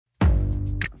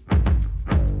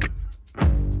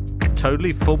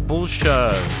Totally Football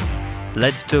Show.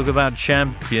 Let's talk about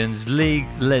Champions League.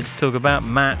 Let's talk about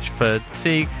match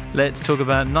fatigue. Let's talk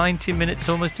about 90 minutes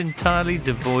almost entirely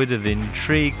devoid of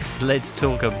intrigue. Let's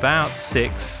talk about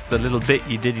Six, the little bit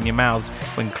you did in your mouths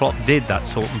when Klopp did that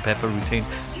salt and pepper routine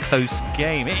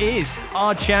post-game. It is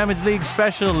our Champions League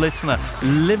special, listener.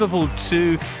 Liverpool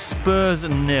 2, Spurs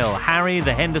 0. Harry,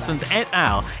 the Hendersons et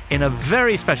al. In a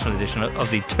very special edition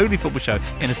of the Totally Football Show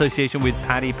in association with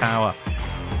Paddy Power.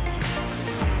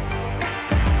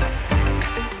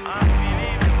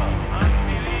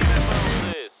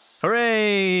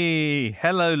 Hooray!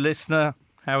 Hello, listener.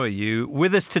 How are you?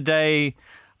 With us today,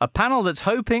 a panel that's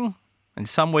hoping in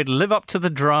some way to live up to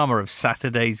the drama of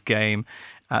Saturday's game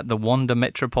at the Wanda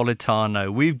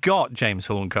Metropolitano. We've got James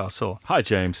Horncastle. Hi,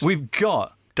 James. We've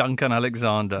got Duncan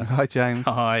Alexander. Hi, James.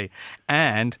 Hi.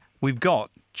 And we've got,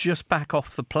 just back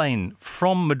off the plane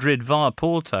from Madrid via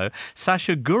Porto,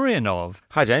 Sasha Gurianov.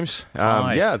 Hi, James.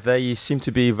 Hi. Yeah, they seem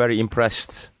to be very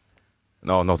impressed.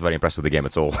 No, not very impressed with the game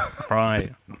at all.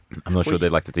 Right. I'm not sure they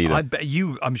liked it either. I bet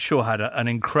you, I'm sure, had an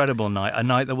incredible night, a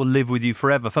night that will live with you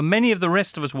forever. For many of the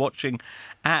rest of us watching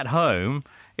at home,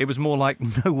 it was more like,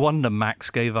 no wonder Max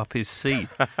gave up his seat.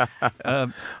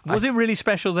 Was it really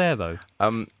special there, though?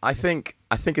 I think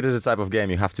it is a type of game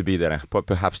you have to be there,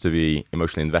 perhaps to be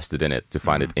emotionally invested in it, to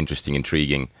find it interesting,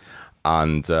 intriguing,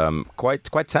 and quite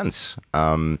tense.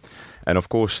 And of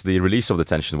course, the release of the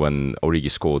tension when Origi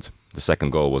scored the second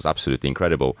goal was absolutely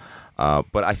incredible.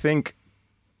 But I think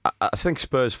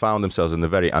Spurs found themselves in a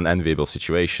very unenviable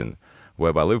situation,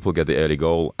 whereby Liverpool get the early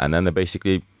goal, and then they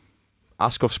basically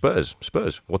ask of Spurs,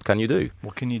 what can you do?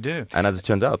 What can you do? And as it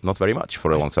turned out, not very much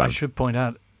for a long time. I should point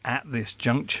out at this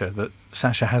juncture that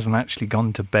Sasha hasn't actually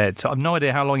gone to bed, so I've no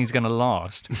idea how long he's going to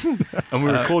last. And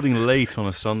we're recording late on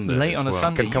a Sunday. Late on a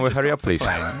Sunday. Can we hurry up, please?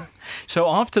 So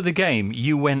after the game,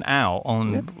 you went out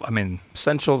on,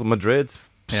 Central Madrid,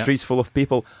 streets full of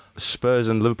people, Spurs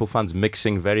and Liverpool fans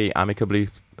mixing very amicably.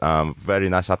 Very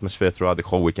nice atmosphere throughout the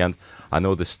whole weekend. I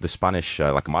know the Spanish,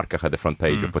 like Marca, had the front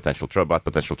page of potential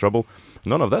trouble.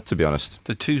 None of that, to be honest.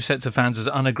 The two sets of fans as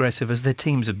unaggressive as their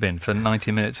teams have been for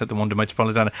 90 minutes at the Wanda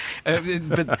Metropolitano.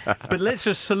 But let's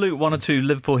just salute one or two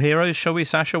Liverpool heroes, shall we,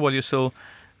 Sasha, while you're still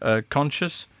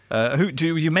conscious?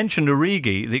 You mentioned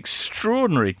Origi, the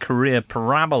extraordinary career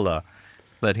parabola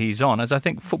that he's on. As I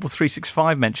think Football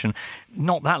 365 mentioned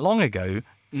not that long ago,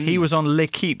 he was on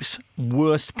L'Equipe's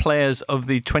worst players of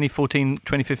the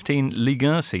 2014-2015 Ligue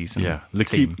 1 season. Yeah,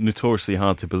 L'Equipe, notoriously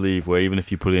hard to believe, where even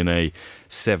if you put in a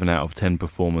 7 out of 10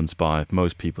 performance by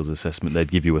most people's assessment,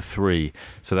 they'd give you a 3.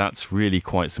 So that's really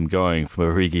quite some going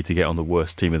for Origi to get on the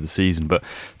worst team of the season. But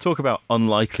talk about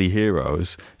unlikely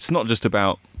heroes. It's not just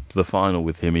about the final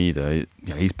with him either.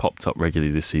 He's popped up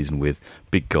regularly this season with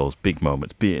big goals, big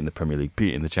moments, be it in the Premier League,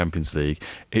 be it in the Champions League.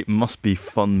 It must be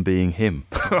fun being him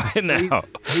right now.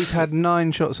 He's had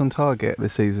 9 shots on target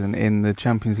this season in the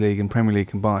Champions League and Premier League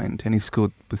combined, and he's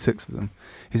scored with 6 of them.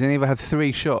 He's only ever had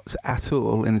 3 shots at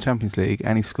all in the Champions League,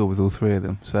 and he scored with all 3 of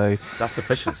them. So that's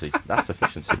efficiency.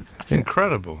 That's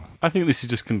incredible. I think this is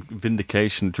just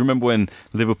vindication. Do you remember when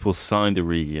Liverpool signed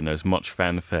Origi and there was much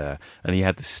fanfare, and he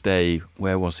had to stay,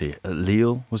 where was he? At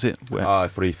Lille, was it?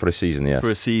 For a season, yeah. For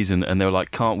a season, and they were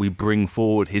like, can't we bring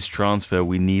forward his transfer?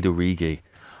 We need Origi.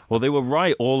 Well, they were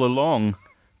right all along,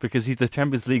 because he's the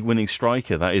Champions League winning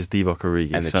striker. That is Divock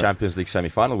Origi. And the Champions League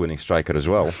semi-final winning striker as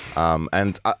well.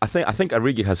 And I think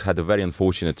Origi has had a very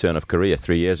unfortunate turn of career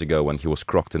 3 years ago when he was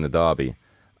crocked in the derby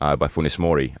by Funes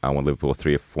Mori when Liverpool were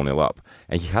 3-4-0 up.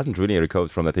 And he hasn't really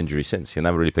recovered from that injury since. He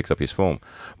never really picked up his form.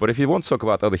 But if you want to talk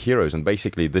about other heroes, and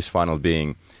basically this final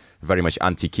being very much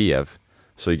anti-Kiev,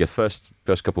 so you get first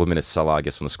couple of minutes, Salah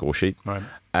gets on the score sheet. Right.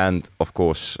 And, of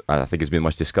course, I think it's been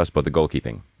much discussed, but the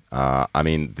goalkeeping.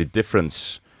 The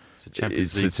difference...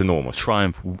 It's enormous.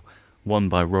 Triumph won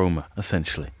by Roma,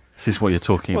 essentially. This is what you're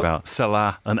talking about.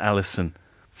 Salah and Alisson.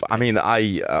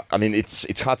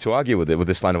 It's hard to argue with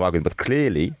this line of argument, but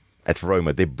clearly at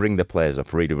Roma they bring the players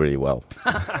up really, really well.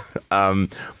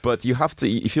 But you have to,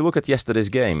 if you look at yesterday's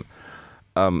game,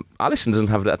 Alisson doesn't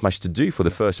have that much to do for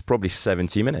the first probably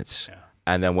 70 minutes. Yeah.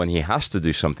 And then when he has to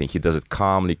do something, he does it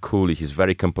calmly, coolly. He's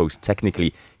very composed.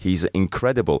 Technically, he's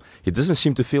incredible. He doesn't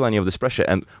seem to feel any of this pressure.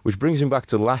 And which brings him back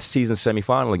to last season's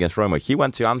semi-final against Roma. He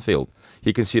went to Anfield.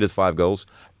 He conceded 5 goals.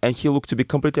 And he looked to be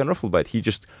completely unruffled by it. He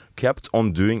just kept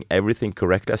on doing everything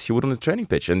correctly as he would on the training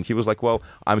pitch. And he was like, well,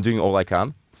 I'm doing all I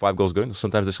can. 5 goals going.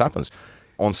 Sometimes this happens.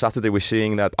 on Saturday we're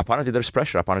seeing that apparently there's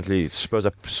pressure. Apparently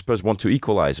Spurs want to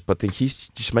equalise, but he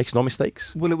just makes no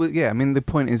mistakes. Well, I mean, the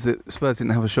point is that Spurs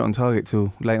didn't have a shot on target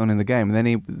till late on in the game,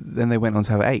 and then they went on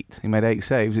to have 8. He made 8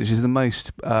 saves, which is the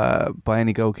most by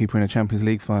any goalkeeper in a Champions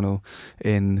League final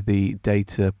in the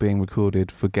data being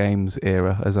recorded for games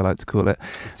era, as I like to call it.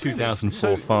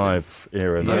 2004-05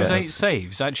 era. Those 8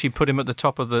 saves actually put him at the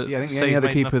top of the. Yeah, I think the saves only other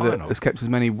made in the keeper that final. has kept as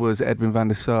many was Edwin van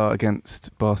der Sar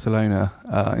against Barcelona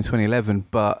in 2011,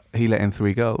 but he let in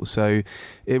 3 goals. So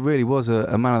it really was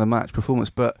a man of the match performance,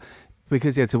 but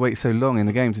because he had to wait so long in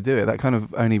the game to do it, that kind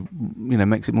of only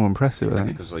makes it more impressive.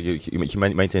 Exactly, because he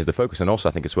maintains the focus, and also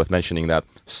I think it's worth mentioning that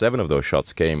 7 of those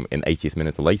shots came in 80th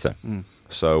minute or later.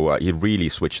 So he really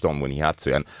switched on when he had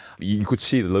to, and you could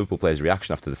see the Liverpool players'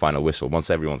 reaction after the final whistle. Once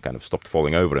everyone kind of stopped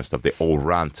falling over and stuff, they all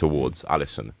ran towards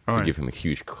Alisson to give him a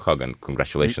huge hug and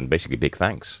congratulations, basically big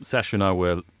thanks. Sasha and I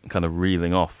were kind of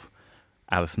reeling off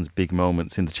Alisson's big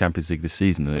moments in the Champions League this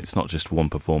season, and it's not just one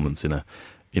performance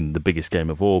in the biggest game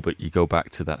of all, but you go back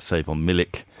to that save on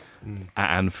Milik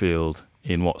at Anfield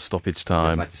in stoppage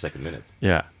time? 92nd minute.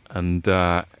 Yeah, and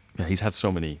he's had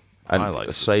so many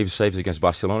highlights. Saves against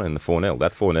Barcelona in the 4-0.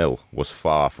 That 4-0 was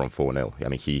far from 4-0. I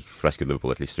mean, he rescued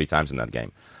Liverpool at least 3 times in that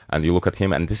game. And you look at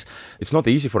him, and it's not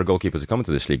easy for a goalkeeper to come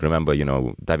into this league. Remember,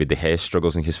 David De Gea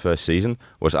struggles in his first season,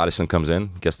 whereas Alisson comes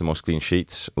in, gets the most clean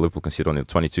sheets. Liverpool concede only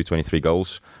 22, 23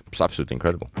 goals. It's absolutely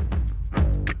incredible.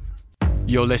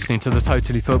 You're listening to the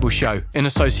Totally Football Show in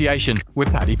association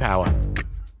with Paddy Power.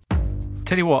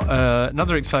 Tell you what,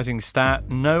 another exciting stat: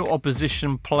 no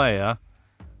opposition player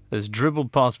has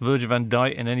dribbled past Virgil van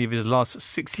Dijk in any of his last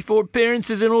 64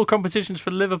 appearances in all competitions for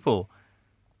Liverpool.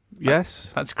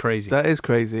 Yes. That's crazy. That is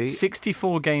crazy.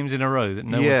 64 games in a row that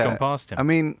no one's gone past him. I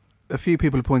mean, a few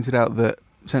people have pointed out that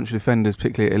central defenders,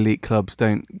 particularly at elite clubs,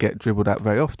 don't get dribbled at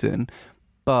very often.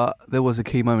 But there was a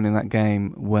key moment in that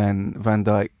game when Van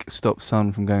Dijk stopped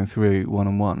Son from going through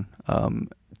one-on-one,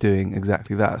 doing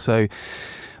exactly that. So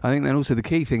I think then also the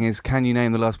key thing is, can you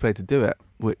name the last player to do it?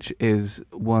 Which is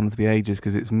one of the ages,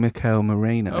 because it's Mikel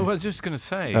Merino. Oh, I was just going to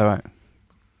say. All right.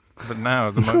 But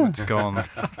now the moment's gone.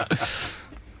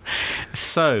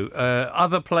 So,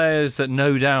 other players that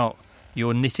no doubt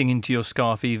you're knitting into your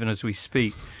scarf even as we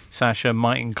speak, Sasha,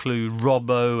 might include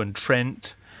Robbo and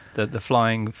Trent, the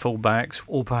flying fullbacks,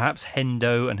 or perhaps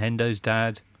Hendo and Hendo's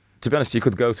dad. To be honest, you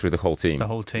could go through the whole team. The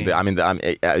whole team.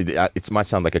 It might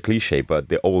sound like a cliche, but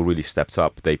they all really stepped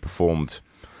up. They performed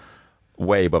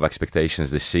way above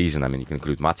expectations this season. I mean, you can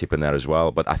include Matip in there as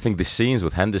well. But I think the scenes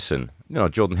with Henderson,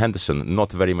 Jordan Henderson,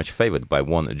 not very much favoured by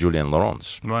one Julian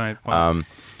Laurence. Right. Wow.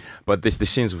 But the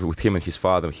scenes with him and his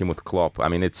father, him with Klopp. I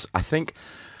mean, I think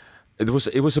it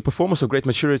was a performance of great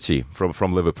maturity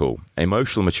from Liverpool,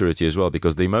 emotional maturity as well,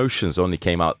 because the emotions only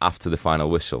came out after the final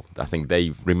whistle. I think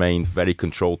they remained very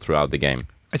controlled throughout the game.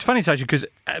 It's funny, Sasha, because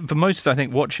for most, I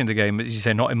think, watching the game, as you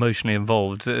say, not emotionally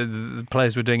involved, the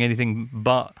players were doing anything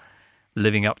but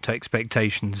living up to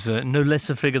expectations. No less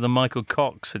a figure than Michael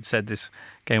Cox had said this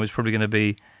game was probably going to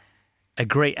be a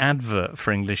great advert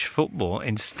for English football.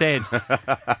 Instead,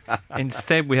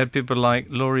 we had people like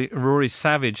Rory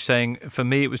Savage saying, for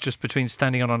me, it was just between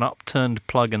standing on an upturned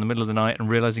plug in the middle of the night and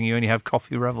realising you only have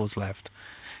coffee revels left.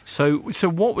 So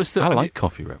what was the... I like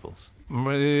coffee rebels.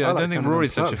 I don't think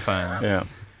Rory's such a fan.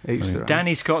 Yeah.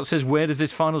 Danny Scott says, where does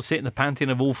this final sit in the pantheon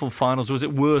of awful finals? Was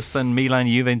it worse than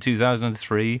Milan-Juve in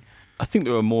 2003? I think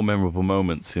there were more memorable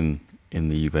moments in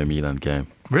the Juve-Milan game.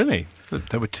 Really?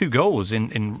 There were 2 goals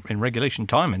in regulation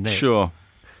time in this. Sure.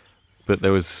 But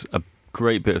there was a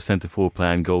great bit of centre-forward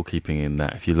play and goalkeeping in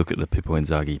that. If you look at the Pippo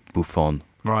Inzaghi, Buffon,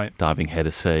 diving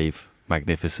header save,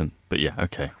 magnificent. But yeah,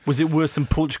 okay. Was it worse than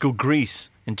Portugal-Greece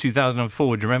in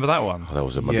 2004? Do you remember that one? Oh, that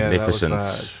was a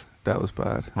magnificent... That was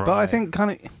bad. Right. But I think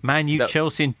kind of... Man U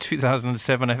Chelsea in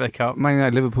 2007 FA Cup. Man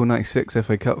United Liverpool 96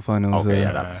 FA Cup finals. Okay,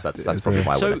 that's probably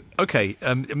my So, okay,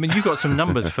 I mean, you got some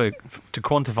numbers to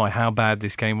quantify how bad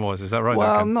this game was. Is that right?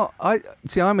 Well, Duncan?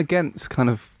 I'm against kind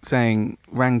of saying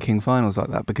ranking finals like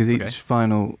that, because each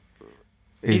final...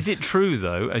 Is it true,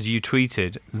 though, as you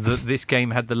tweeted, that this game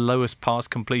had the lowest pass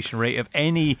completion rate of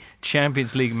any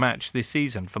Champions League match this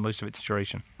season for most of its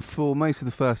duration? For most of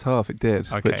the first half, it did,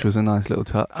 which was a nice little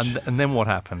touch. And then what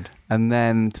happened? And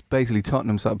then basically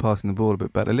Tottenham started passing the ball a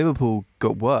bit better. Liverpool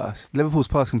got worse. Liverpool's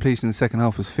pass completion in the second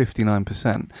half was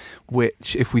 59%,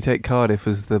 which, if we take Cardiff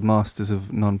as the masters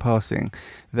of non-passing,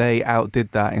 they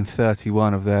outdid that in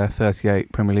 31 of their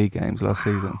 38 Premier League games last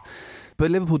season. But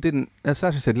Liverpool didn't, as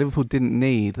Sasha said, they were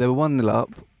 1-0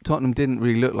 up. Tottenham didn't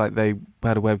really look like they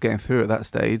had a way of getting through at that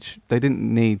stage. They didn't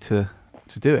need to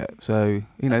to do it. So,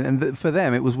 and for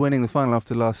them, it was winning the final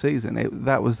after last season.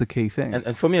 That was the key thing.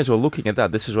 And for me as well, looking at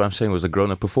that, this is what I'm saying was a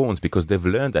grown-up performance, because they've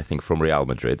learned, I think, from Real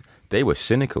Madrid. They were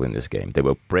cynical in this game. They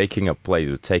were breaking up play,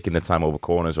 they were taking the time over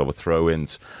corners, over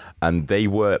throw-ins, and they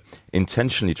were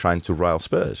intentionally trying to rile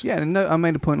Spurs. Yeah, and I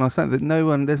made a point last night that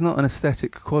there's not an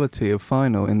aesthetic quality of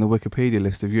final in the Wikipedia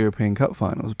list of European Cup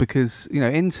finals, because,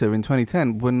 Inter in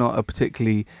 2010 were not a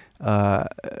particularly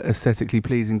aesthetically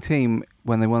pleasing team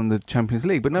when they won the Champions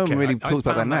League, but no one really talks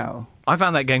about that now. I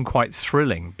found that game quite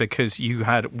thrilling because you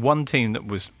had one team that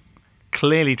was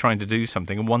clearly trying to do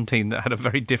something and one team that had a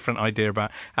very different idea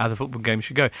about how the football game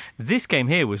should go. This game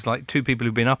here was like two people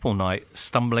who've been up all night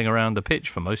stumbling around the pitch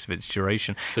for most of its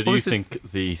duration. So do you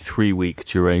think the 3-week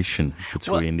duration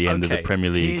between the end of the Premier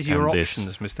League here's your and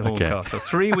options, Mr. Horncastle.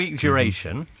 3-week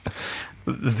duration,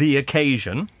 the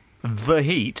occasion, the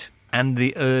heat, and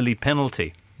the early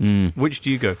penalty. Which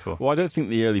do you go for? Well, I don't think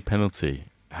the early penalty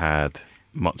had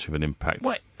much of an impact.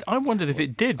 Well, I wondered if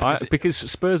it did. Because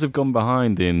Spurs have gone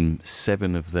behind in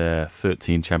 7 of their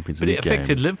 13 Champions League games. But it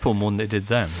affected Liverpool more than it did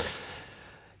them.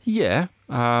 Yeah,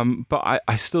 but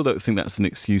I still don't think that's an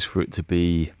excuse for it to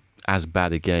be as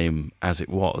bad a game as it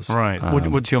was. Right.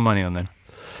 What's your money on then?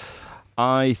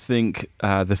 I think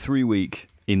the 3-week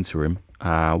interim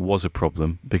was a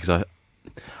problem, because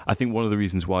I think one of the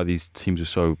reasons why these teams were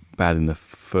so bad in the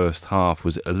first half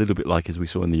was a little bit like as we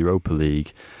saw in the Europa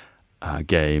League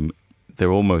game.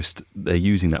 They're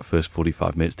using that first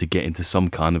 45 minutes to get into some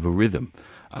kind of a rhythm.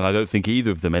 And I don't think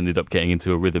either of them ended up getting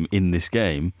into a rhythm in this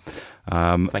game.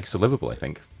 Thanks to Liverpool, I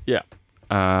think. Yeah.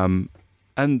 And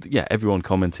yeah, everyone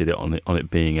commented on it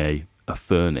being a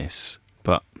furnace.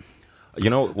 But you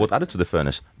know what added to the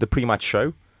furnace? The pre-match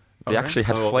show. They actually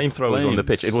had flamethrowers on the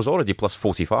pitch. It was already plus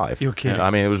 45. You're kidding. I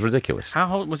mean, it was ridiculous. How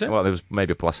hot was it? Well, it was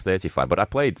maybe plus 35. But I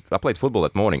played football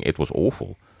that morning. It was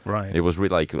awful. Right. It was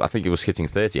really I think it was hitting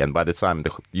 30. And by the time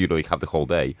you have the whole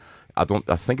day, I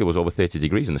think it was over 30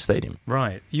 degrees in the stadium.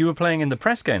 Right. You were playing in the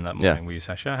press game that morning, were you,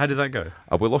 Sasha? How did that go?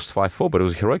 We lost 5-4, but it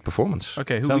was a heroic performance.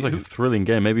 Okay. Sounds like a thrilling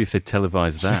game. Maybe if they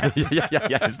televised that.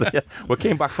 yeah. We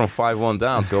came back from 5-1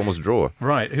 down to almost draw.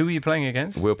 Right. Who were you playing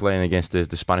against? We were playing against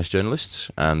the Spanish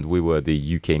journalists, and we were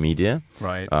the UK media.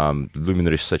 Right.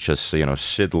 Luminaries such as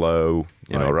Sid Lowe,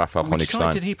 Rafael Honigstein. Which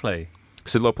side did he play?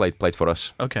 Sid Lowe played for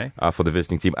us. Okay. For the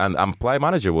visiting team, and player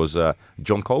manager was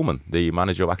John Coleman, the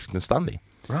manager of Accrington Stanley.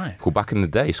 Right. Who back in the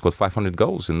day scored 500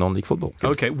 goals in non-league football.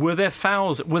 Okay. Were there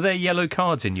fouls? Were there yellow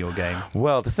cards in your game?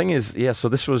 Well, the thing is, so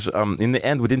this was in the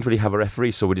end we didn't really have a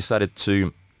referee, so we decided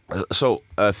to.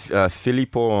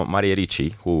 Filippo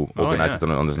Marierici, who organised it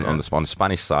on the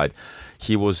Spanish side,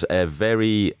 he was a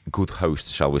very good host,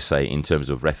 shall we say, in terms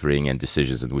of refereeing and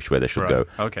decisions and which way they should go.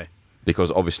 Okay.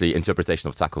 Because obviously interpretation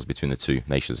of tackles between the two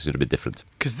nations is a bit different.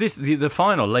 Because the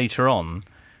final later on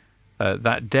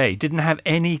that day didn't have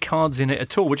any cards in it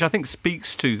at all, which I think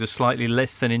speaks to the slightly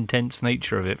less than intense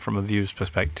nature of it from a viewer's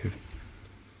perspective.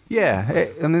 Yeah,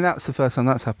 that's the first time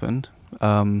that's happened.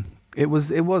 It was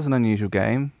an unusual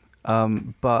game,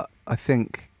 but I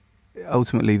think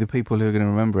ultimately the people who are going to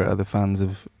remember it are the fans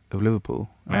of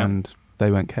Liverpool, and they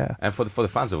won't care. And for the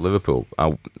fans of Liverpool,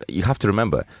 you have to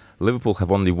remember, Liverpool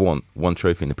have only won one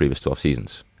trophy in the previous 12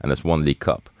 seasons, and that's one League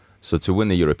Cup. So to win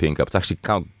the European Cup, to actually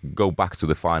can't go back to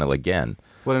the final again.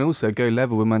 Well, and also go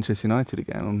level with Manchester United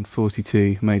again on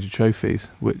 42 major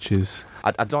trophies, which is...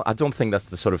 I don't think that's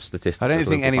the sort of statistics. I don't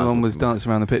think anyone was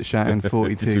dancing around the pitch shouting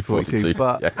 42, 42,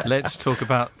 but... Yeah. Let's talk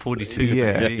about 42.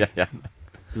 Yeah.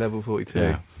 Level 42.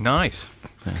 Yeah. Nice.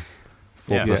 Yeah.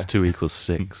 4 plus 2 equals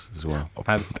 6 as well.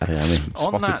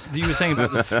 On that, you were saying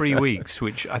about the 3 weeks,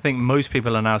 which I think most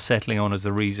people are now settling on as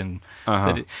the reason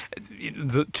that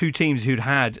the two teams who'd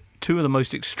had two of the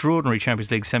most extraordinary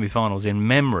Champions League semi-finals in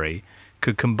memory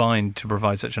could combine to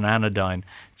provide such an anodyne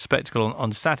spectacle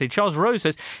on Saturday. Charles Rose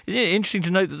says, it's interesting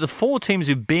to note that the 4 teams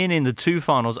who've been in the 2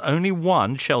 finals, only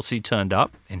one, Chelsea, turned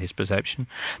up, in his perception.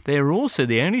 They're also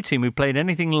the only team who played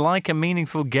anything like a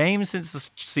meaningful game since the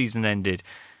season ended.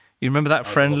 You remember that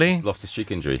friendly? Lost his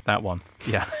cheek injury. That one.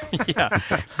 Yeah. Yeah.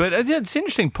 But it's an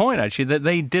interesting point, actually, that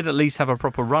they did at least have a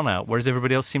proper run-out, whereas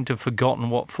everybody else seemed to have forgotten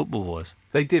what football was.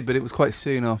 They did, but it was quite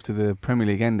soon after the Premier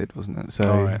League ended, wasn't it?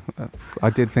 So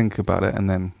I did think about it and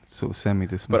then sort of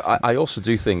semi-dismissed But I also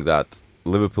do think that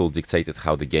Liverpool dictated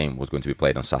how the game was going to be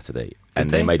played on Saturday, and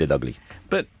they made it ugly.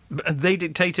 But they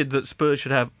dictated that Spurs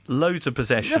should have loads of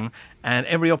possession and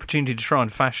every opportunity to try and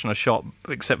fashion a shot,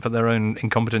 except for their own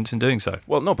incompetence in doing so.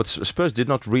 Well, no, but Spurs did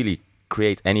not really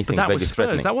create anything. But that was vaguely Spurs.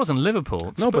 threatening. That wasn't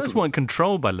Liverpool. No, Spurs weren't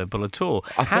controlled by Liverpool at all.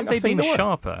 Had they been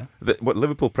sharper... What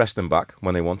Liverpool pressed them back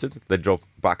when they wanted. They dropped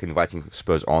back, inviting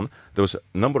Spurs on. There was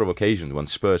a number of occasions when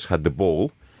Spurs had the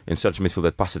ball in central midfield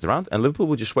that passed it around, and Liverpool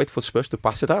would just wait for Spurs to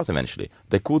pass it out eventually.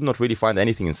 They could not really find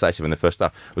anything incisive in the first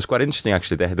half. It was quite interesting,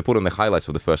 actually. They had to put on the highlights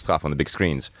of the first half on the big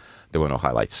screens. There were no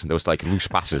highlights. There was like loose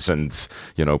passes and,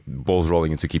 balls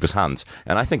rolling into keepers' hands.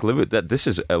 And I think that this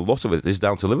is a lot of it is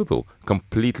down to Liverpool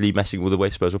completely messing with the way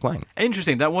Spurs were playing.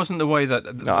 Interesting. That wasn't the way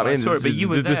that... No, I mean, sorry, but you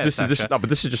were there, but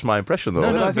this is just my impression,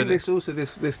 though. No, I think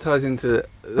this ties into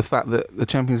the fact that the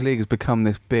Champions League has become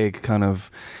this big kind of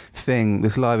thing,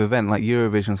 this live event like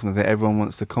Eurovision or something that everyone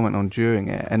wants to comment on during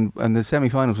it. And the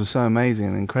semi-finals were so amazing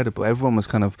and incredible. Everyone was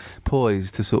kind of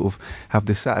poised to sort of have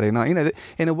this Saturday night.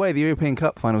 In a way, the European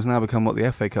Cup final has now become what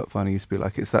the FA Cup final used to be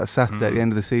like. It's that Saturday at the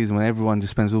end of the season when everyone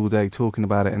just spends all day talking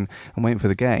about it and waiting for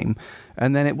the game.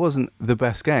 And then it wasn't the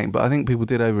best game, but I think people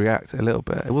did overreact a little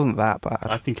bit. It wasn't that bad.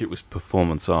 I think it was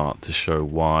performance art to show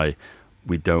why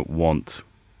we don't want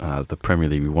the Premier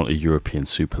League. We want a European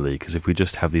Super League, because if we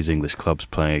just have these English clubs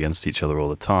playing against each other all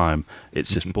the time, it's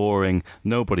just boring.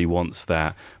 Nobody wants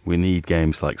that. We need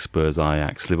games like Spurs,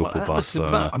 Ajax, Liverpool,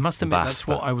 Barcelona. I must admit, that's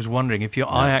what I was wondering. If you're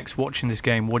Ajax watching this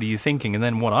game, what are you thinking? And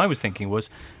then what I was thinking was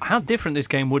how different this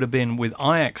game would have been with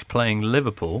Ajax playing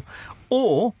Liverpool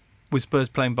or with Spurs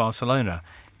playing Barcelona,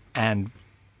 and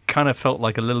kind of felt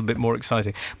like a little bit more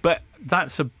exciting. But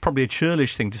that's probably a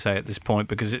churlish thing to say at this point,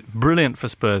 because it's brilliant for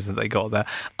Spurs that they got there.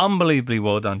 Unbelievably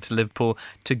well done to Liverpool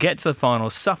to get to the final,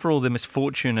 suffer all the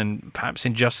misfortune and perhaps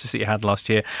injustice that you had last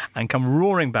year, and come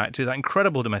roaring back to that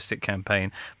incredible domestic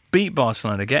campaign, beat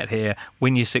Barcelona, get here,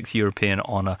 win your 6th European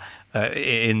honour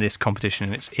in this competition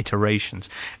in its iterations.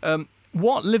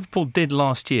 What Liverpool did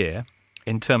last year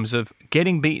in terms of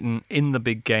getting beaten in the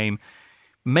big game,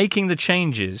 making the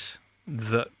changes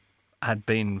that had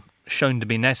been shown to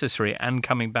be necessary and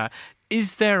coming back.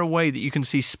 Is there a way that you can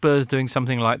see Spurs doing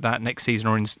something like that next season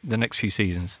or in the next few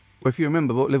seasons? Well, if you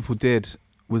remember, what Liverpool did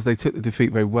was they took the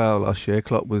defeat very well last year.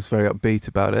 Klopp was very upbeat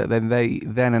about it. Then they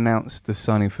announced the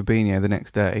signing of Fabinho the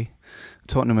next day.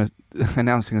 Tottenham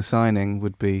announcing a signing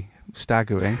would be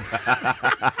staggering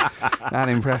and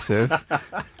impressive.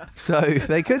 So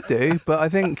they could do, but I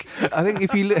think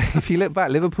if you look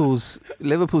back, Liverpool's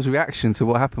reaction to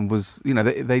what happened was,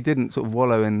 they didn't sort of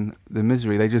wallow in the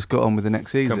misery. They just got on with the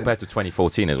next season. Compared to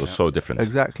 2014, it was so different.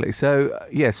 Exactly. So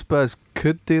Spurs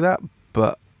could do that,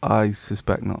 but I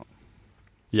suspect not.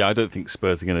 Yeah, I don't think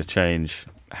Spurs are going to change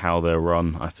how they're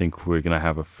run. I think we're going to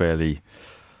have a fairly...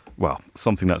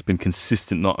 something that's been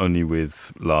consistent not only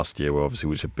with last year, which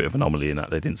was a bit of an anomaly in that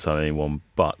they didn't sign anyone,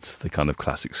 but the kind of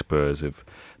classic Spurs of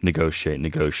negotiate,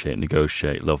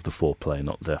 love the foreplay,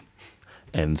 not the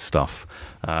end stuff.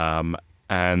 I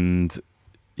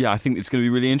think it's going to be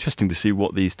really interesting to see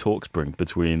what these talks bring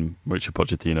between Mauricio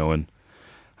Pochettino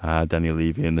and Daniel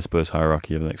Levy and the Spurs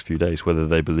hierarchy over the next few days, whether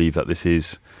they believe that this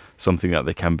is something that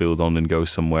they can build on and go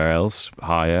somewhere else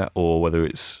higher, or whether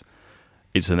it's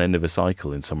an end of a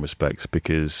cycle in some respects,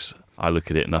 because I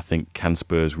look at it and I think, can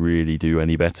Spurs really do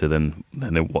any better than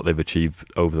what they've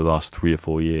achieved over the last 3 or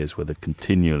 4 years, where they've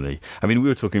continually... I mean, we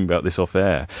were talking about this off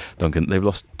air, Duncan. They've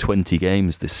lost 20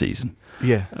 games this season.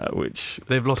 Yeah. Which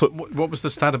they've lost... What was the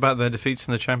stat about their defeats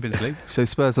in the Champions League? So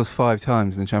Spurs lost 5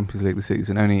 times in the Champions League this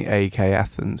season. Only AEK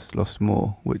Athens lost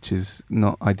more, which is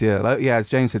not ideal. As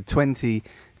James said, 20...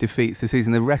 defeats this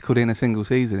season. The record in a single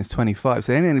season is 25,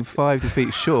 so they're only 5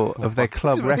 defeats short of their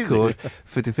club record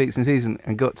for defeats in a season,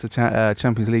 and got to the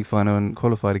Champions League final and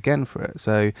qualified again for it.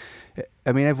 So,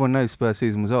 I mean, everyone knows Spurs'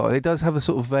 season was odd. It does have a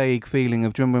sort of vague feeling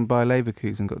of, do you remember when Bayer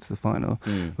Leverkusen got to the final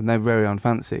when they were very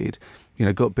unfancied,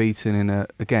 got beaten in a,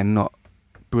 again, not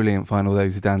brilliant final, though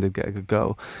Zidane did get a good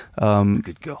goal. A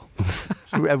good goal.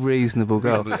 A reasonable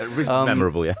goal.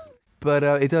 Memorable, yeah. But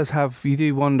it does have... You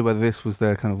do wonder whether this was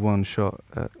their kind of one shot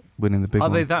at winning the big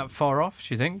one. Are they that far off,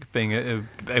 do you think, being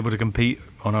able to compete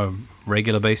on a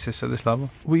regular basis at this level?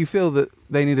 Well, you feel that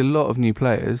they need a lot of new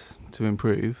players to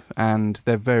improve, and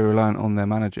they're very reliant on their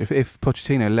manager. If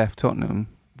Pochettino left Tottenham,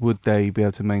 would they be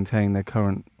able to maintain their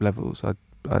current levels? I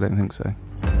don't think so.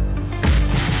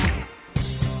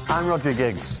 I'm Roger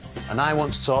Giggs, and I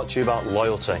want to talk to you about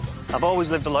loyalty. I've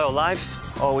always lived a loyal life.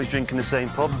 Always drinking the same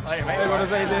pub. Hey, mate, what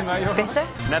does he do, mate? Bitter?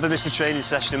 Never missed a training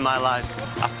session in my life.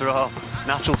 After all,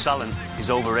 natural talent is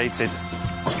overrated.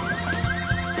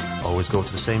 Always go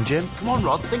to the same gym. Come on,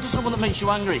 Rod, think of someone that makes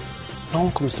you angry. No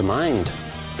one comes to mind.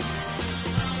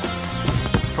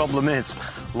 Problem is,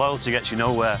 loyalty gets you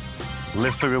nowhere.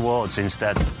 Live for rewards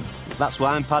instead. That's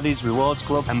why I'm Paddy's Rewards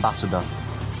Club ambassador.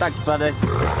 Thanks, Paddy.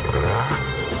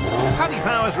 Paddy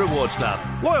Power's Rewards Club.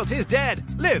 Loyalty's dead.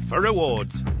 Live for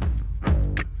rewards.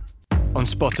 On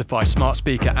Spotify, smart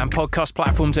speaker and podcast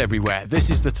platforms everywhere, this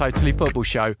is the Totally Football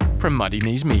Show from Muddy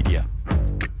Knees Media.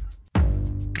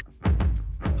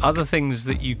 Other things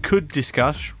that you could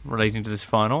discuss relating to this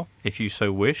final, if you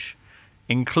so wish,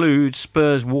 include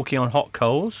Spurs walking on hot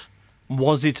coals.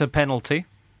 Was it a penalty?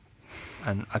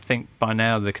 And I think by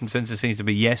now the consensus seems to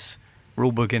be yes,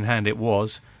 rulebook in hand it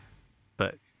was.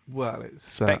 But Well,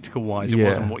 it's spectacle-wise, it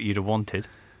wasn't what you'd have wanted.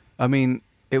 I mean,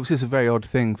 it was just a very odd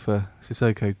thing for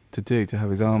Sissoko to do, to have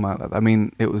his arm out like that. I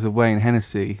mean, it was a Wayne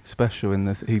Hennessy special in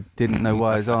this. He didn't know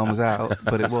why his arm was out,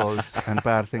 but it was, and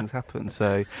bad things happened.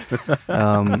 So,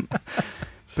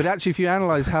 but actually, if you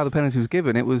analyse how the penalty was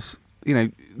given, it was,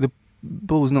 the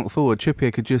ball was knocked forward.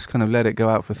 Trippier could just kind of let it go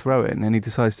out for throw-in, and he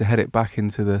decides to head it back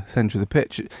into the centre of the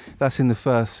pitch. That's in the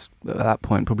first, at that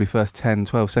point, probably first 10,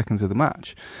 12 seconds of the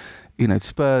match.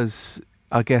 Spurs,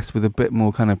 I guess, with a bit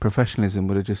more kind of professionalism,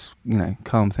 would have just,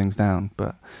 calmed things down.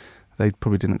 But they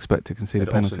probably didn't expect to concede a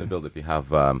penalty. Also in the build-up, you have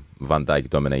Van Dijk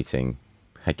dominating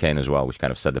Kane as well, which kind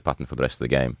of set the pattern for the rest of the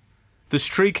game. The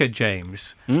streaker,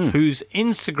 James, whose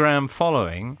Instagram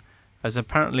following has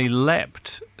apparently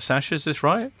leapt. Sasha, is this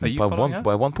right? Are you following her?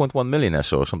 By 1.1 million or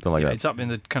so, or something like that. It's up in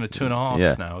the kind of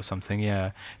 2.5 now or something,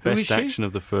 yeah. Best action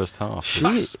of the first half.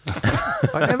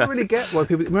 I never really get why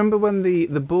people... Remember when the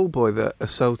ball boy that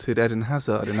assaulted Eden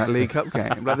Hazard in that League Cup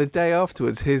game? Like, the day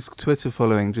afterwards, his Twitter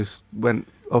following just went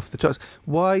off the charts.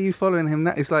 Why are you following him?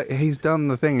 It's like he's done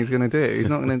the thing he's going to do. He's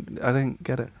not going to... I don't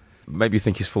get it. Maybe you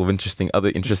think he's full of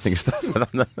other interesting stuff.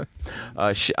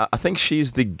 I think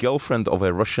she's the girlfriend of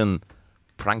a Russian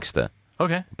prankster.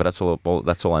 Okay. But that's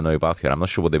all I know about her. I'm not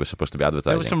sure what they were supposed to be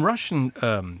advertising. There were some Russian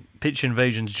pitch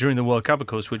invasions during the World Cup, of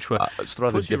course, which were it's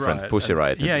rather different. Pussy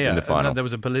Riot in the final. And there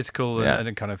was a political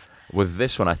and kind of... With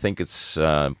this one, I think it's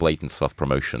blatant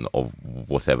self-promotion of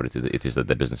whatever it is that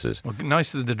their business is. Well,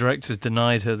 nice that the directors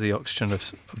denied her the oxygen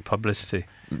of publicity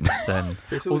then.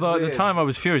 Although at the time I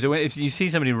was furious. If you see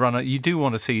somebody run, you do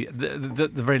want to see, the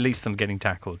very least, them getting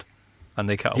tackled. And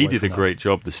they cut away. He did a great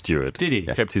job, the steward. Did he?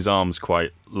 Yeah. Kept his arms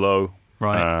quite low.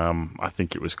 Right. I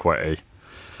think it was quite a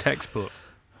textbook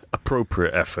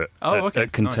appropriate effort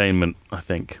at containment, nice. I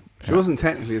think. She wasn't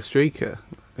technically a streaker.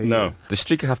 No. The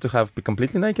streaker have to be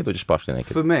completely naked or just partially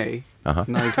naked? For me,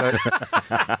 no clothes.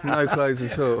 No clothes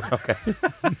at all. Okay.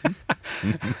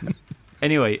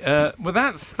 Anyway, well,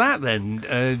 that's that then.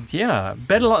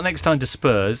 Better luck next time to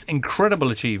Spurs. Incredible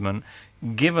achievement,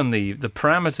 given the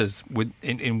parameters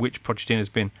in which Pochettino's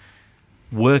been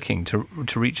working to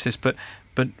reach this. But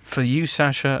for you,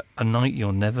 Sasha, a night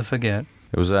you'll never forget.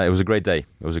 It was a great day.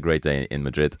 It was a great day in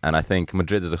Madrid, and I think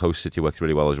Madrid as a host city worked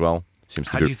really well as well.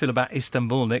 How do you feel about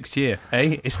Istanbul next year?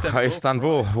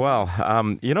 Istanbul. Well,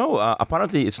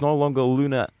 apparently it's no longer a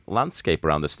lunar landscape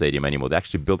around the stadium anymore. They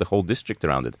actually built a whole district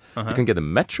around it. You can get a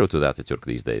metro to that Ataturk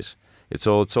these days. It's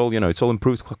all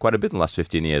improved quite a bit in the last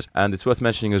 15 years. And it's worth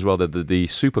mentioning as well that the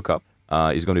Super Cup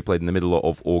is going to be played in the middle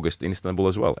of August in Istanbul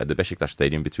as well, at the Beşiktaş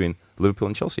Stadium between Liverpool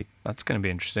and Chelsea. That's going to be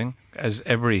interesting, as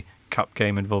every cup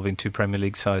game involving two Premier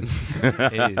League sides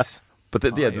is.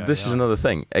 But this is another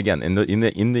thing. Again, in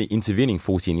the intervening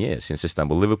 14 years since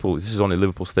Istanbul, Liverpool, this is only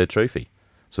Liverpool's third trophy.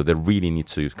 So they really need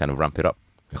to kind of ramp it up.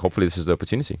 Hopefully this is the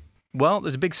opportunity. Well,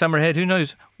 there's a big summer ahead. Who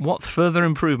knows what further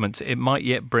improvements it might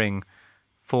yet bring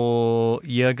for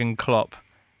Jurgen Klopp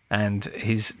and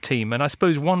his team. And I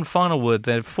suppose one final word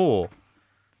there for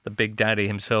the big daddy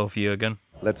himself, Jurgen.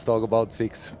 Let's talk about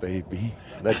 6, baby.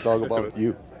 Let's talk about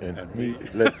you and me.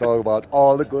 Let's talk about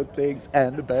all the good things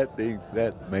and the bad things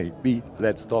that may be.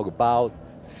 Let's talk about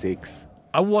 6.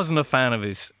 I wasn't a fan of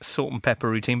his salt and pepper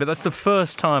routine, but that's the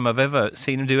first time I've ever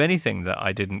seen him do anything that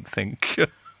I didn't think,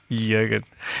 Jurgen,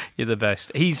 you're the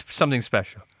best. He's something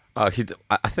special. I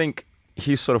think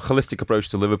his sort of holistic approach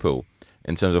to Liverpool,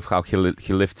 in terms of how he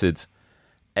lifted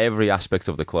every aspect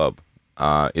of the club,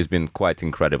 has been quite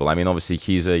incredible. I mean, obviously,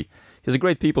 he's a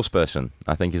great people's person.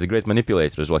 I think he's a great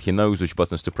manipulator as well. He knows which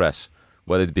buttons to press,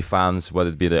 whether it be fans, whether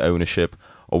it be the ownership,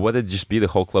 or whether it just be the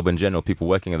whole club in general, people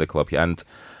working at the club. And,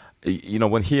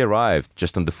 when he arrived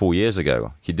just under 4 years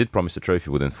ago, he did promise a trophy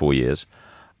within 4 years.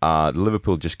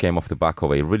 Liverpool just came off the back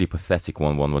of a really pathetic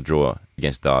 1-1 draw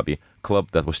against Derby, club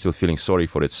that was still feeling sorry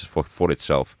for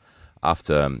itself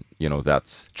after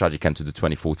that tragic end to the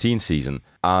 2014 season.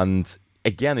 And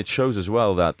again, it shows as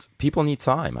well that people need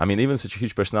time. I mean, even such a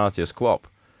huge personality as Klopp,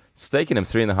 it's taken him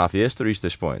 3.5 years to reach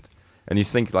this point. And you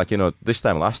think, this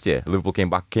time last year, Liverpool came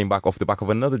back off the back of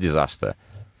another disaster.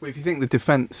 Well, if you think the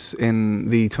defence in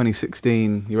the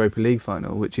 2016 Europa League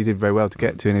final, which he did very well to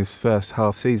get to in his first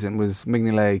half season, was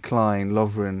Mignolet, Klein,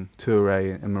 Lovren,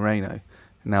 Touré and Moreno.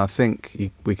 Now I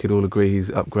think we could all agree he's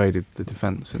upgraded the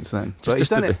defence since then. But he's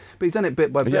done it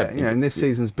bit by bit. Yeah, and this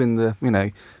season's been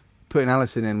putting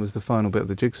Alisson in was the final bit of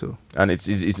the jigsaw. And it's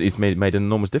made an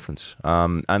enormous difference.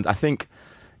 And I think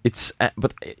it's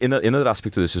but another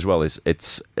aspect to this as well is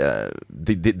it's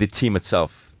the team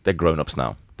itself. They're grown-ups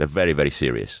now. They're very, very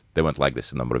serious. They weren't like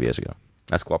this a number of years ago.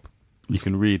 That's Klopp. You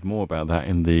can read more about that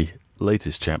in the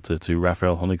latest chapter to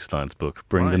Raphael Honigstein's book,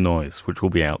 Bring the Noise, which will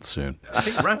be out soon. I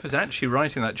think Raph is actually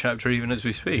writing that chapter even as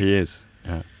we speak. He is.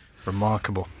 Yeah.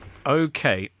 Remarkable.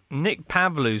 Okay, Nick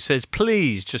Pavlou says,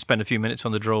 please just spend a few minutes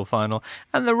on the Droll final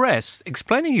and the rest,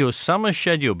 explaining your summer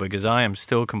schedule because I am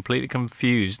still completely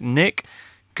confused. Nick,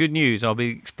 good news. I'll be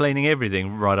explaining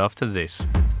everything right after this.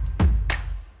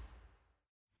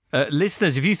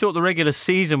 Listeners, if you thought the regular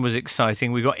season was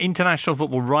exciting, we've got international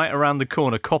football right around the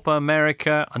corner. Copa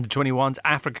America, Under-21s,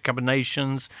 Africa Cup of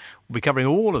Nations. We'll be covering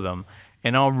all of them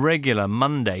in our regular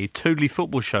Monday Totally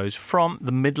Football shows from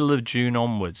the middle of June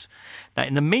onwards. Now,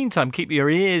 in the meantime, keep your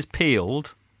ears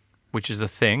peeled, which is a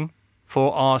thing,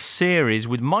 for our series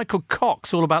with Michael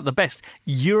Cox, all about the best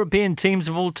European teams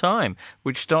of all time,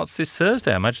 which starts this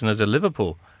Thursday. I imagine there's a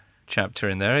Liverpool chapter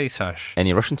in there, Sash?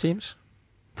 Any Russian teams?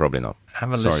 Probably not.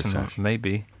 Have a listen, Sash.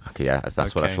 Maybe. Okay, yeah,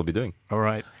 that's what I shall be doing. All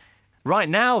right. Right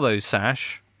now, though,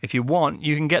 Sash, if you want,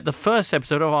 you can get the first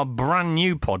episode of our brand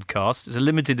new podcast. It's a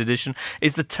limited edition.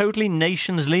 It's the Totally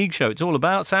Nations League show. It's all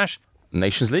about, Sash?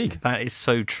 Nations League. That is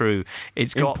so true.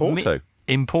 It's got Porto.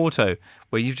 In Porto,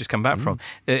 where you've just come back from.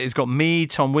 It's got me,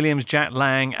 Tom Williams, Jack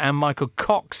Lang, and Michael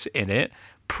Cox in it,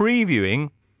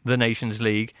 previewing the Nations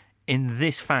League in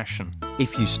this fashion.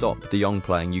 If you stop De Jong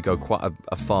playing, you go quite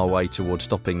a far way towards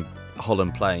stopping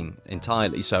Holland playing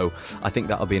entirely. So I think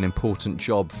that'll be an important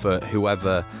job for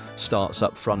whoever starts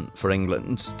up front for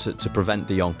England to prevent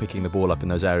De Jong picking the ball up in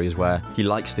those areas where he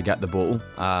likes to get the ball,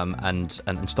 and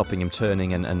stopping him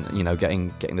turning and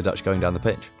getting the Dutch going down the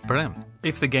pitch. Brilliant.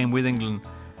 If the game with England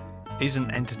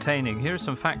isn't entertaining, here are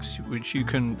some facts which you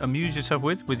can amuse yourself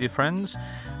with your friends.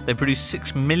 They produce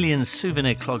 6 million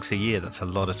souvenir clogs a year. That's a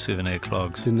lot of souvenir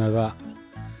clogs. Didn't know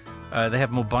that. They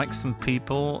have more bikes than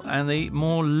people, and they eat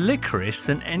more licorice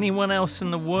than anyone else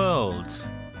in the world.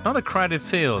 Not a crowded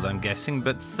field, I'm guessing,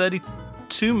 but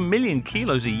 32 million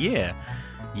kilos a year.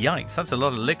 Yikes, that's a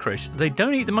lot of licorice. They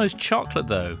don't eat the most chocolate,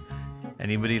 though.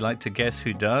 Anybody like to guess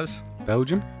who does?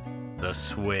 Belgium? The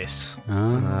Swiss.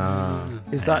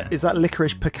 Is that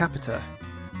licorice per capita?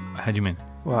 How do you mean?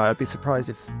 Well, I'd be surprised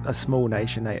if a small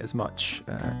nation ate as much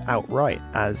outright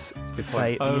as,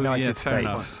 say, the United States.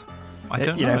 Enough. I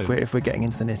don't know. If we're getting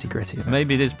into the nitty-gritty of it.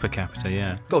 Maybe it is per capita,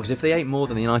 yeah. God, because if they ate more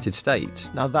than the United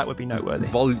States... Now, that would be noteworthy.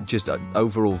 Just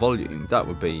overall volume, that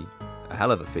would be a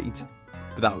hell of a feat.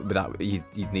 But that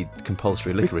you'd need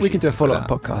compulsory licorice. We can do a follow-up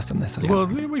podcast on this. Well,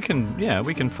 we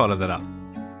can follow that up.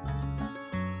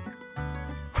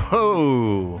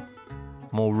 Whoa!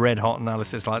 More red-hot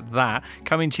analysis like that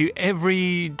coming to you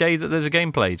every day that there's a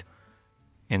game played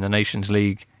in the Nations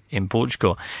League in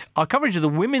Portugal. Our coverage of the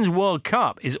Women's World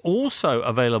Cup is also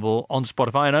available on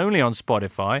Spotify and only on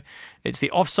Spotify. It's the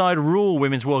Offside Rule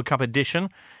Women's World Cup edition,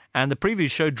 and the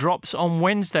preview show drops on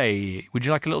Wednesday. Would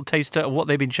you like a little taster of what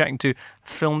they've been chatting to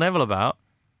Phil Neville about?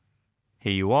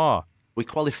 Here you are. We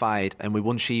qualified and we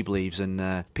won She Believes,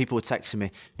 and people were texting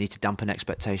me, need to dampen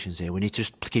expectations here. We need to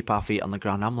just keep our feet on the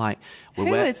ground. I'm like...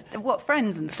 What,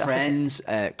 friends and stuff? Friends,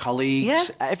 colleagues,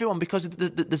 everyone, because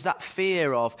there's that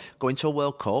fear of going to a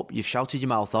World Cup, you've shouted your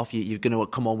mouth off, you're going to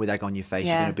come on with egg on your face,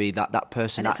 you're going to be that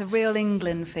person. And it's a real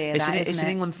England fear, It's an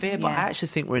England fear, but I actually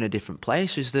think we're in a different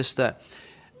place. Is this that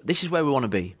this is where we want to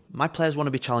be. My players want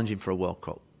to be challenging for a World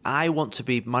Cup. I want to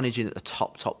be managing at the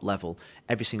top level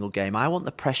every single game. I want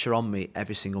the pressure on me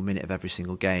every single minute of every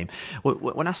single game.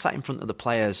 When I sat in front of the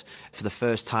players for the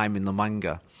first time in La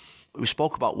Manga, we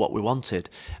spoke about what we wanted,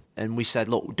 and we said,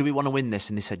 look, do we want to win this?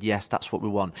 And they said, yes, that's what we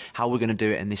want. How are we going to do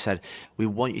it? And they said, we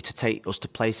want you to take us to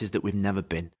places that we've never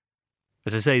been.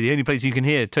 As I say, the only place you can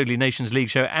hear Totally Nations League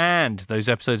show and those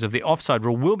episodes of The Offside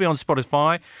Rule will be on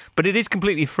Spotify, but it is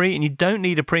completely free and you don't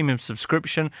need a premium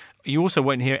subscription. You also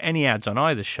won't hear any ads on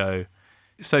either show,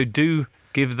 so do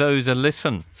give those a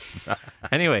listen.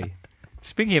 Anyway,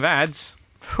 speaking of ads,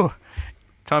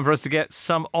 time for us to get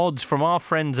some odds from our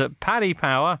friends at Paddy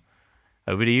Power.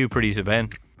 Over to you, producer Ben.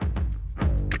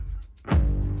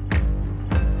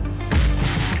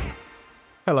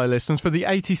 Hello, listeners. For the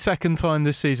 82nd time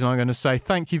this season, I'm going to say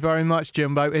thank you very much,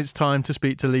 Jimbo. It's time to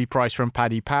speak to Lee Price from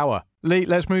Paddy Power. Lee,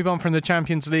 let's move on from the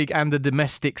Champions League and the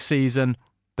domestic season.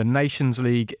 The Nations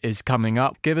League is coming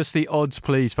up. Give us the odds,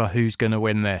 please, for who's going to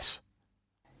win this.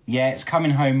 Yeah, it's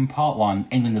coming home part one.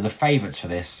 England are the favourites for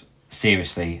this.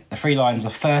 seriously. The Three Lions are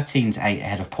 13-8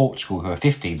 ahead of Portugal, who are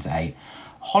 15-8.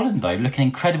 Holland, though, looking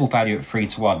incredible value at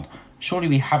 3-1. Surely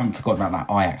we haven't forgotten about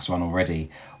that Ajax one already,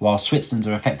 while Switzerland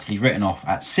are effectively written off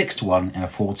at 6-1 in a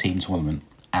 4-team tournament.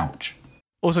 Ouch.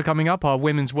 Also coming up, our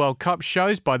Women's World Cup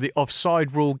shows by the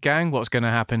Offside Rule gang. What's going to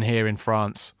happen here in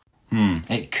France?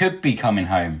 It could be coming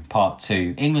home, part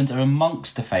 2. England are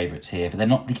amongst the favourites here, but they're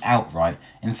not the outright.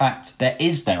 In fact, there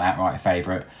is no outright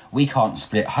favourite. We can't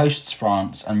split hosts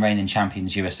France and reigning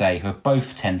champions USA, who are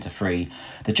both 10-3.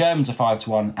 The Germans are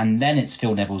 5-1, and then it's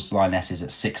Phil Neville's Lionesses at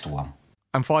 6-1.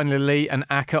 And finally, Lee, an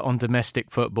ACCA on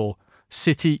domestic football.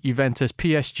 City, Juventus,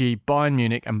 PSG, Bayern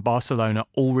Munich and Barcelona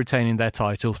all retaining their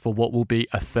titles for what will be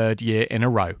a third year in a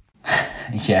row.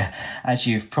 Yeah, as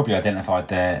you've probably identified,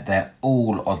 they're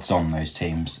all odds on, those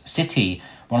teams. City,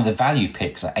 one of the value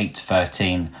picks at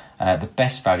 8-13. The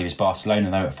best value is Barcelona,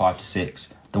 though, at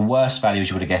 5-6. The worst value, as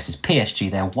you would have guessed, is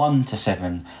PSG. They're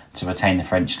 1-7 to retain the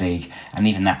French league, and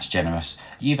even that's generous.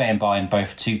 Juve and Bayern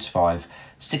both 2-5.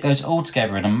 Stick those all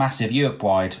together in a massive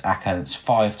Europe-wide ACCA, and it's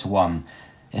 5-1.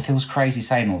 It feels crazy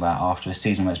saying all that after a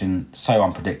season where it's been so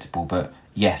unpredictable, but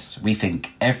yes, we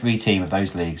think every team of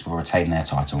those leagues will retain their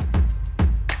title.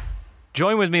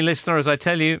 Join with me, listener, as I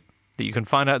tell you that you can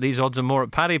find out these odds and more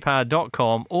at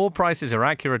paddypower.com. All prices are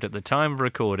accurate at the time of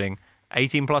recording.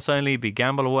 18 plus only,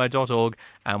 begambleaware.org.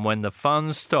 And when the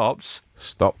fun stops...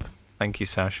 Stop. Thank you,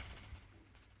 Sash.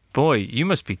 Boy, you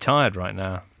must be tired right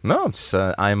now. No,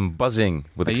 I'm buzzing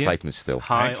with excitement still.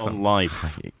 High on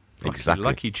life. Exactly.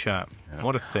 Lucky chap. Yeah.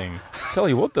 What a thing. Tell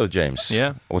you what, though, James.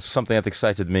 Yeah. Was something that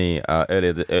excited me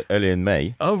earlier in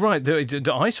May. Oh, right.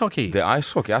 The ice hockey. The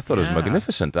ice hockey. I thought it was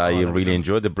magnificent. I really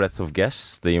enjoyed the breadth of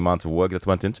guests, the amount of work that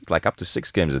went into it, like up to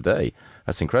 6 games a day.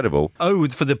 That's incredible. Oh,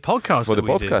 for the podcast. For the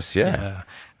podcast, yeah.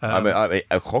 I mean,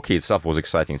 hockey itself was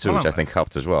exciting too, which I think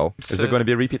helped as well. Is there going to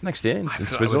be a repeat next year in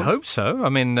Switzerland? I would hope so. I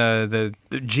mean, the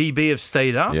GB have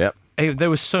stayed up. Yeah.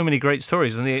 There were so many great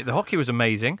stories, and the hockey was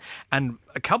amazing. And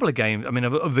a couple of games, I mean,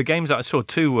 of the games that I saw,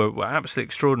 2 were absolutely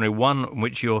extraordinary. One in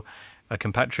which your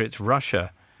compatriots,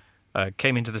 Russia,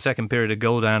 came into the second period a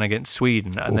goal down against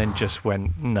Sweden, and then just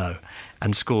went no,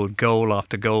 and scored goal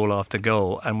after goal after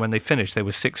goal. And when they finished, they were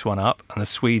 6-1 up, and the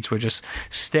Swedes were just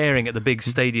staring at the big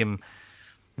stadium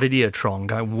Videotron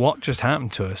going, what just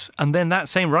happened to us? And then that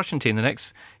same Russian team, the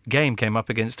next game, came up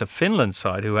against a Finland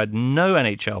side who had no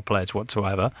NHL players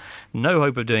whatsoever, no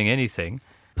hope of doing anything,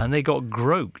 and they got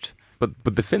groped.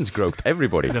 But the Finns groped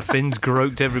everybody. The Finns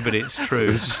groped everybody, it's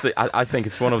true. I think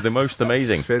it's one of the most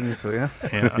amazing. Finns, yeah.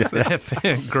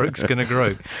 Groke's going to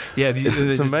grope. Yeah,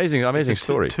 it's amazing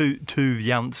story. Tuve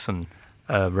Jansson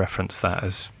referenced that,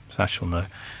 as Sash will know.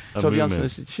 Tuve Jansson,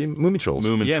 is she Moomin Trolls?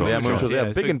 Moomin Trolls.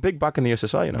 Yeah, big back in the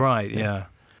USSR, you know. Right, yeah.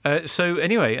 So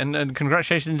anyway, and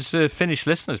congratulations to Finnish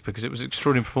listeners, because it was an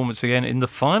extraordinary performance again in the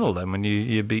final then when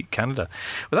you beat Canada.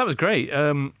 Well, that was great.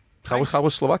 How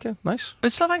was Slovakia? Nice?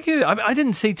 Slovakia, I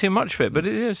didn't see too much of it, but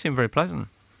it seemed very pleasant.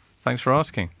 Thanks for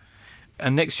asking.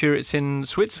 And next year it's in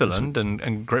Switzerland,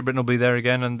 and Great Britain will be there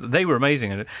again, and they were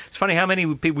amazing. And it's funny how many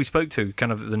people we spoke to,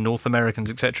 kind of the North Americans,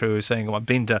 etc., who were saying, I've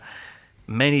been to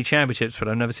many championships, but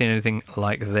I've never seen anything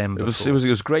like them before. It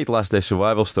was great last day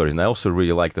survival stories, and I also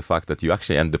really liked the fact that you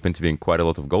actually end up into being quite a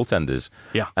lot of goaltenders.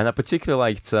 Yeah. And I particularly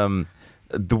liked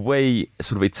the way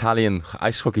sort of Italian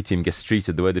ice hockey team gets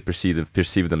treated, the way they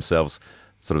perceive themselves,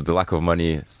 sort of the lack of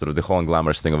money, sort of the whole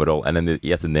glamorous thing of it all, and then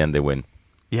yet in the end they win.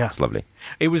 Yeah, it's lovely.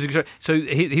 It was so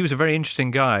he was a very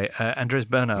interesting guy, Andres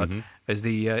Bernard, as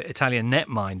the Italian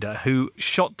netminder who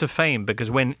shot to fame because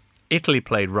when Italy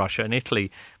played Russia, and Italy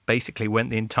basically went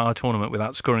the entire tournament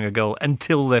without scoring a goal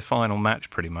until their final match,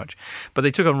 pretty much. But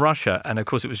they took on Russia, and of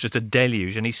course it was just a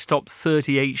deluge, and he stopped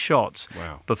 38 shots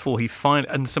before he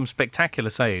and some spectacular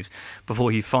saves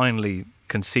before he finally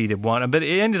conceded one. But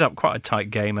it ended up quite a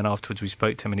tight game, and afterwards we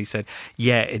spoke to him, and he said,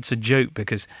 yeah, it's a joke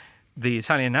because the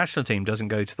Italian national team doesn't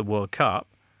go to the World Cup,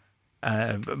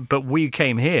 but we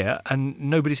came here and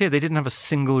nobody's here. They didn't have a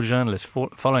single journalist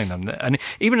following them. And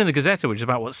even in the Gazzetta, which is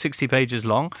about, 60 pages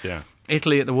long,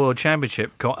 Italy at the World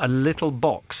Championship got a little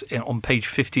box on page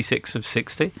 56 of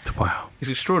 60. Wow. It's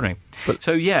extraordinary.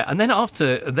 And then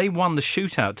after they won the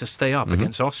shootout to stay up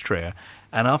against Austria,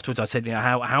 and afterwards I said,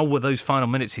 how were those final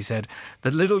minutes? He said,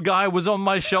 the little guy was on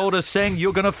my shoulder saying,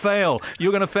 you're going to fail.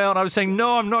 You're going to fail. And I was saying,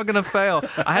 no, I'm not going to fail.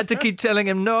 I had to keep telling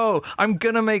him, no, I'm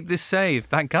going to make this save.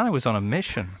 That guy was on a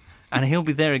mission. And he'll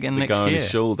be there again next year. The guy on his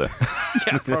shoulder.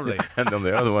 Yeah, probably. And on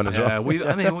the other one as well. We've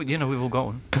all got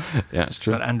one. Yeah, it's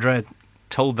true. But Andrea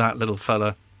told that little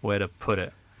fella where to put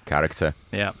it. Character.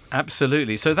 Yeah,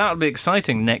 absolutely. So that'll be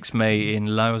exciting next May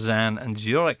in Lausanne and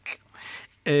Zurich.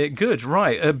 Good,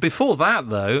 right. Before that,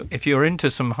 though, if you're into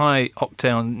some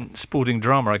high-octane sporting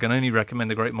drama, I can only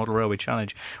recommend the Great Model Railway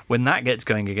Challenge. When that gets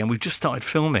going again, we've just started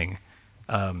filming.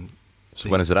 So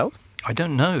when is it out? I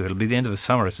don't know. It'll be the end of the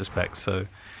summer, I suspect. So,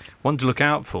 one to look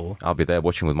out for. I'll be there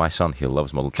watching with my son. He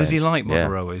loves model trains. Does he like model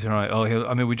railways? Right.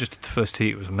 Oh, we just did the first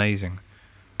heat. It was amazing.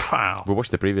 Wow. We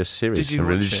watched the previous series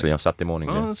religiously on Saturday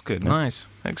morning. Oh, that's good. Yeah. Nice.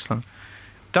 Excellent.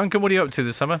 Duncan, what are you up to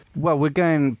this summer? Well, we're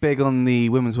going big on the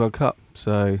Women's World Cup,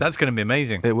 so that's going to be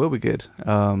amazing. It will be good,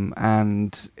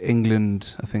 and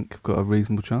England, I think, have got a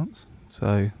reasonable chance.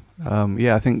 So,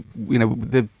 I think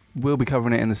we'll be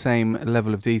covering it in the same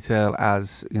level of detail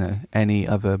as any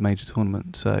other major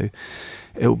tournament. So,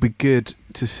 it will be good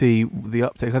to see the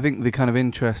uptake. I think the kind of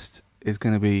interest is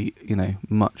going to be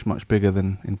much bigger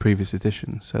than in previous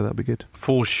editions. So that'll be good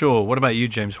for sure. What about you,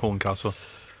 James Horncastle?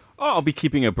 I'll be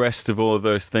keeping abreast of all of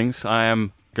those things. I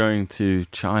am going to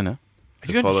China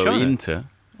to follow Inter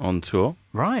on tour.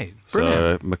 Right,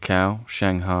 brilliant. So Macau,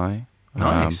 Shanghai.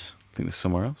 Nice. I think there's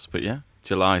somewhere else, but yeah,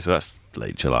 July. So that's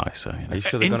late July. So are you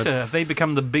sure Inter, have they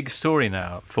become the big story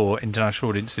now for international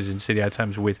audiences in Serie A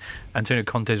terms with Antonio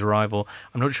Conte's arrival?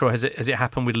 I'm not sure. Has it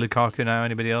happened with Lukaku now?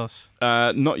 Anybody else?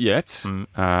 Not yet.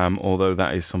 Although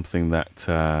that is something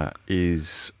that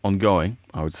is ongoing,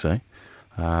 I would say.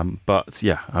 But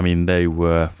yeah, I mean, they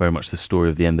were very much the story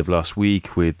of the end of last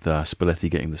week with Spalletti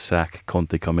getting the sack,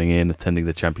 Conte coming in, attending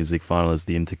the Champions League final as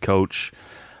the Inter coach,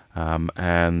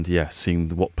 and yeah, seeing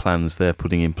what plans they're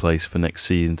putting in place for next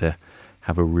season to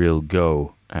have a real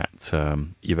go at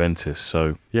Juventus.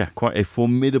 So yeah, quite a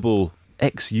formidable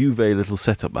ex-Juve little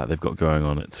setup that they've got going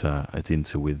on at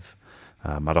Inter with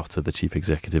Marotta, the chief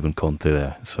executive, and Conte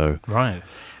there. So right.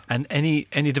 And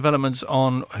any developments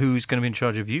on who's going to be in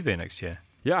charge of Juve next year?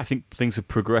 Yeah, I think things have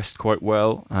progressed quite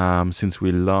well since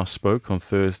we last spoke on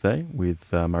Thursday with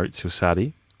Maurizio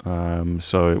Sarri.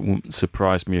 So it won't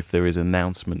surprise me if there is an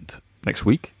announcement next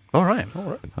week. All right.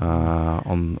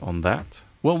 On that.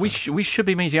 Well, so. we should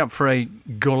be meeting up for a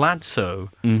Golazzo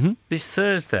this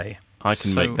Thursday. I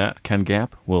can make that. Can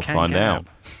Gab? We'll find out.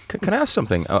 Can I ask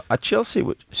something? Are Chelsea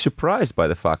surprised by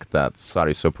the fact that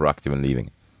Sarri is so proactive in leaving?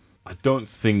 I don't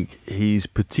think he's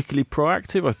particularly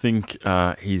proactive. I think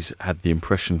he's had the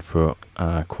impression for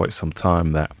quite some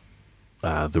time that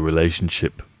the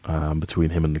relationship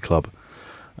between him and the club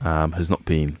has not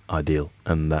been ideal,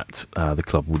 and that the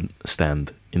club wouldn't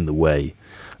stand in the way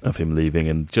of him leaving.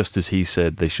 And just as he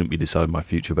said, they shouldn't be deciding my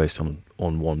future based on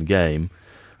one game.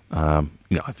 I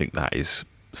think that is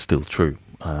still true.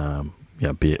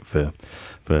 Be it for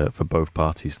both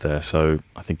parties there. So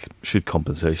I think should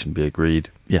compensation be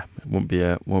agreed, it won't be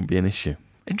an issue.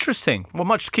 Interesting. Well,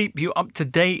 much to keep you up to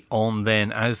date on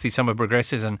then as the summer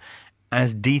progresses, and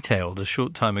as detailed a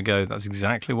short time ago, that's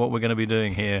exactly what we're going to be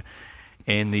doing here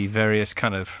in the various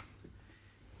kind of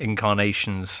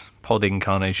pod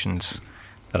incarnations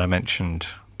that I mentioned.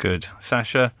 Good.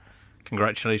 Sasha,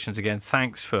 congratulations again.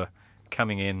 Thanks for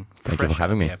coming in. Thank you for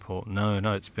having me. Airport. No,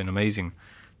 it's been amazing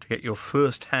to get your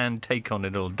first-hand take on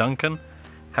it all. Duncan,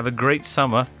 have a great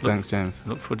summer. Thanks, James.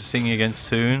 Look forward to seeing you again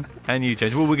soon. And you,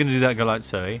 James. Well, we're going to do that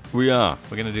Golazzo, eh? We are.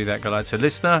 We're going to do that Golazzo.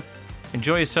 Listener,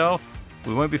 enjoy yourself.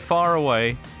 We won't be far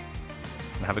away.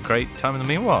 And have a great time in the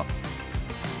meanwhile.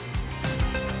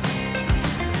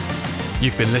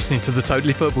 You've been listening to The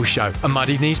Totally Football Show, a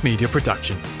Muddy Knees Media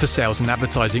production. For sales and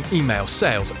advertising, email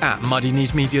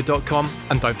sales@muddykneesmedia.com,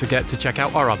 and don't forget to check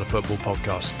out our other football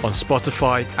podcasts on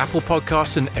Spotify, Apple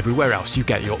Podcasts, and everywhere else you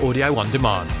get your audio on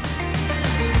demand.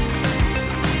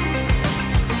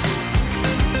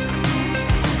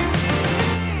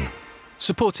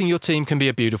 Supporting your team can be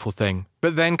a beautiful thing,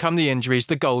 but then come the injuries,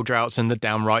 the goal droughts, and the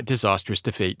downright disastrous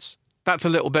defeats. That's a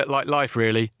little bit like life,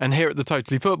 really, and here at the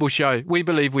Totally Football Show, we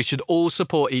believe we should all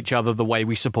support each other the way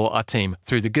we support our team,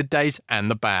 through the good days and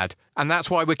the bad. And that's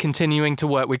why we're continuing to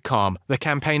work with CALM, the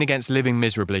Campaign Against Living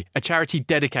Miserably, a charity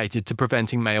dedicated to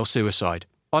preventing male suicide.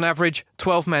 On average,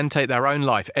 12 men take their own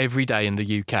life every day in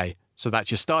the UK, so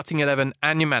that's your starting 11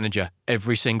 and your manager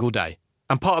every single day.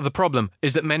 And part of the problem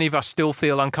is that many of us still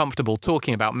feel uncomfortable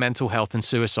talking about mental health and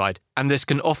suicide, and this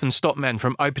can often stop men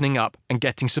from opening up and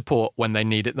getting support when they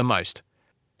need it the most.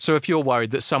 So if you're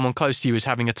worried that someone close to you is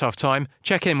having a tough time,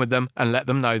 check in with them and let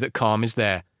them know that CALM is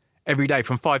there. Every day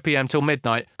from 5 p.m. till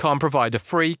midnight, CALM provide a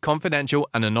free, confidential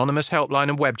and anonymous helpline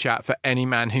and web chat for any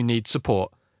man who needs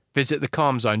support. Visit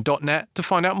thecalmzone.net to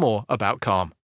find out more about CALM.